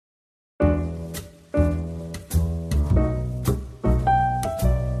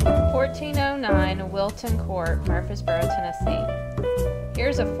1409 Wilton Court, Murfreesboro, Tennessee.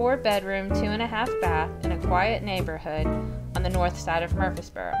 Here's a 4-bedroom, 2.5 bath in a quiet neighborhood on the north side of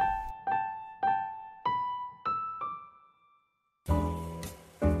Murfreesboro.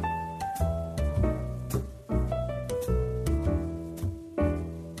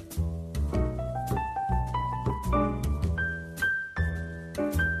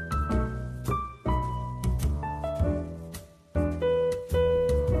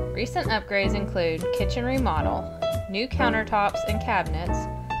 Recent upgrades include kitchen remodel, new countertops and cabinets,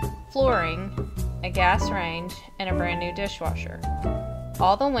 flooring, a gas range, and a brand new dishwasher.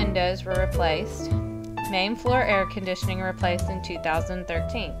 All the windows were replaced, main floor air conditioning replaced in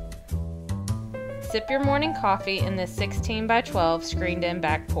 2013. Sip your morning coffee in this 16 by 12 screened-in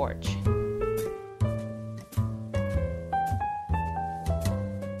back porch.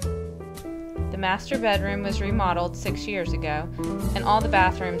 The master bedroom was remodeled 6 years ago, and all the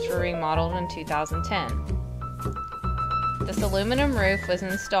bathrooms were remodeled in 2010. This aluminum roof was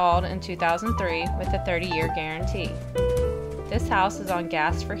installed in 2003 with a 30-year guarantee. This house is on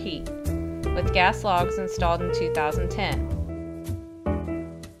gas for heat, with gas logs installed in 2010.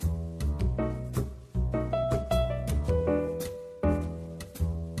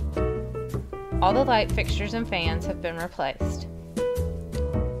 All the light fixtures and fans have been replaced.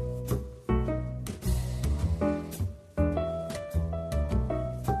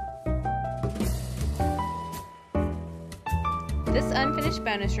 This unfinished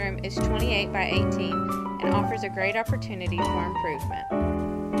bonus room is 28 by 18 and offers a great opportunity for improvement.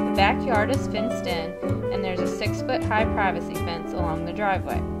 The backyard is fenced in and there's a 6-foot-high privacy fence along the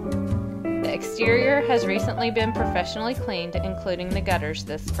driveway. The exterior has recently been professionally cleaned, including the gutters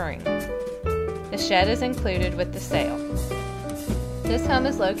this spring. The shed is included with the sale. This home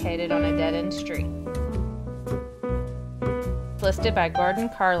is located on a dead-end street. Listed by Gordon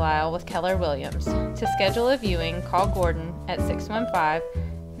Carlisle with Keller Williams. To schedule a viewing, call Gordon at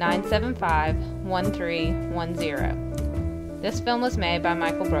 615-975-1310. This film was made by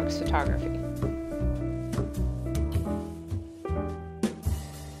Michael Brooks Photography.